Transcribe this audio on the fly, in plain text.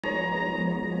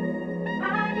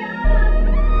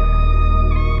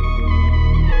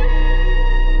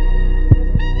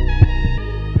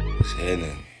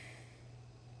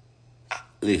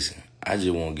Listen, I just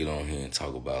want to get on here and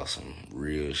talk about some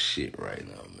real shit right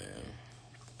now, man.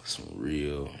 Some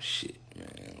real shit,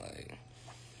 man. Like,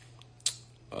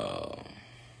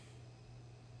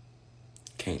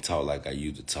 can't talk like I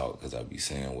used to talk because I be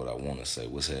saying what I want to say.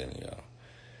 What's happening, y'all?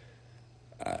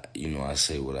 I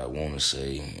say what I want to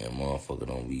say, and motherfucker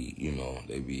don't be,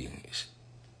 they be,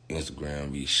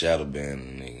 Instagram be shadow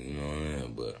banning nigga, you know what I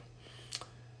mean? But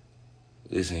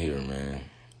listen here, man.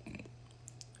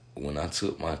 When I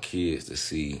took my kids to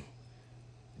see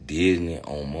Disney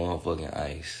on motherfucking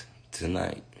ice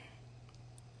tonight,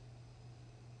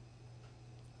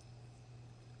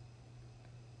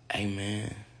 hey,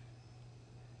 man,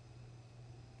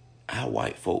 how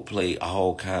white folk play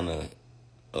all kind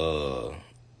of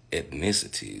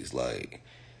ethnicities. Like,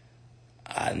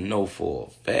 I know for a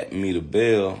fact Meter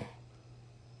Bell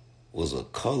was a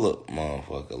colored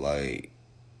motherfucker. Like,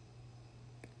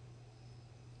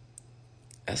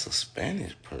 that's a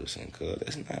Spanish person, cuz.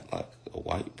 That's not like a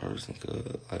white person, cuz.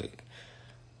 Like,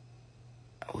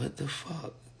 what the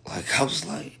fuck? Like, I was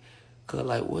like, cuz,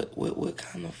 like, what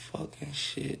kind of fucking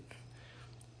shit?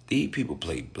 These people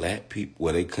play black people.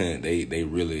 Well, they couldn't.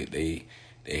 They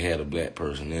had a black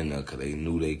person in there because they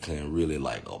knew they couldn't really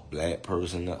like a black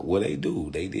person. What they do?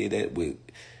 They did that with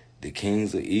the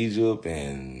kings of Egypt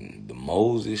and the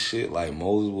Moses shit. Like,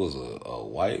 Moses was a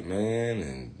white man,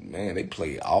 and man, they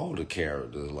played all the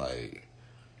characters. Like,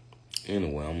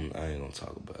 anyway, I ain't gonna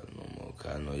talk about it no more.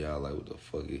 Cause I know y'all like, what the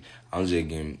fuck is. I'm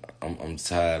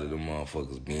tired of them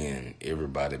motherfuckers being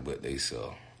everybody but they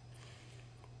self.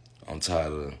 I'm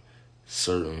tired of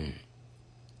certain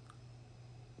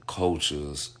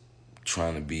cultures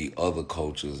trying to be other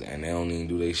cultures, and they don't even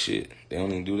do their shit. You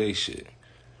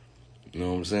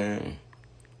know what I'm saying?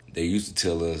 They used to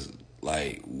tell us,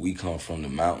 like, we come from the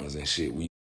mountains and shit. We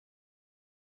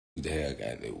the hell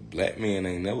got that. Black men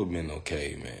ain't never been no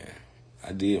caveman.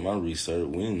 I did my research.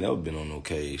 We ain't never been on no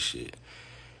cave shit.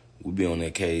 We be on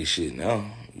that cave shit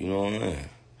now. You know what I mean?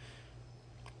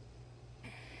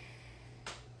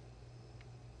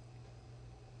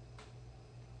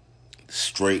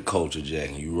 Straight culture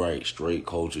jacking. You right, straight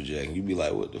culture jacking. You be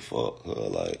like, what the fuck?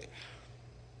 Like,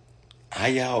 how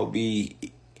y'all be?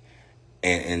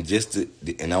 And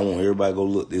I want everybody to go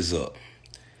look this up.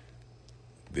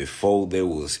 Before there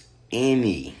was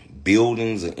any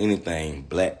buildings or anything,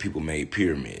 black people made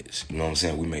pyramids. You know what I'm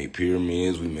saying? We made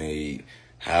pyramids. We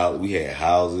had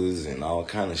houses and all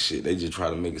kind of shit. They just try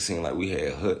to make it seem like we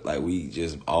had hut, like we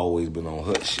just always been on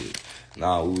hut shit.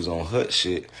 Nah, we was on hut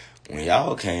shit when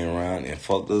y'all came around and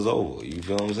fucked us over. You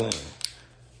feel what I'm saying?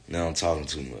 Now I'm talking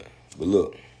too much. But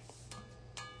look,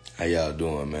 how y'all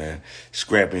doing, man?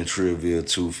 Scrappy and Trivia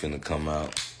 2 finna come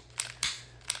out.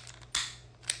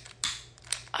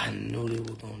 I knew they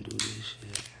were gonna do this shit.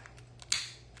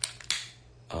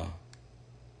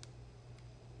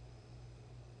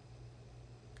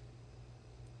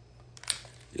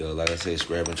 Yo, like I said,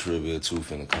 Scrappy and Trivia 2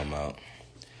 finna come out.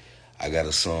 I got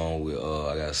a single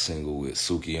with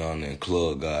Sukihana and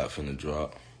Club God finna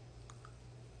drop.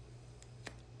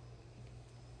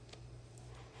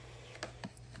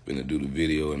 Finna do the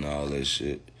video and all that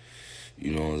shit.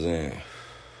 You know what I'm saying?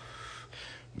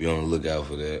 Be on the lookout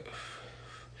for that.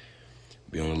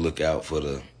 Be on the lookout for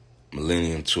the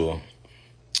Millennium Tour.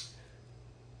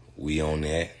 We on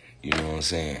that. You know what I'm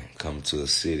saying? Come to a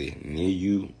city near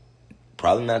you.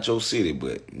 Probably not your city,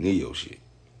 but near your shit.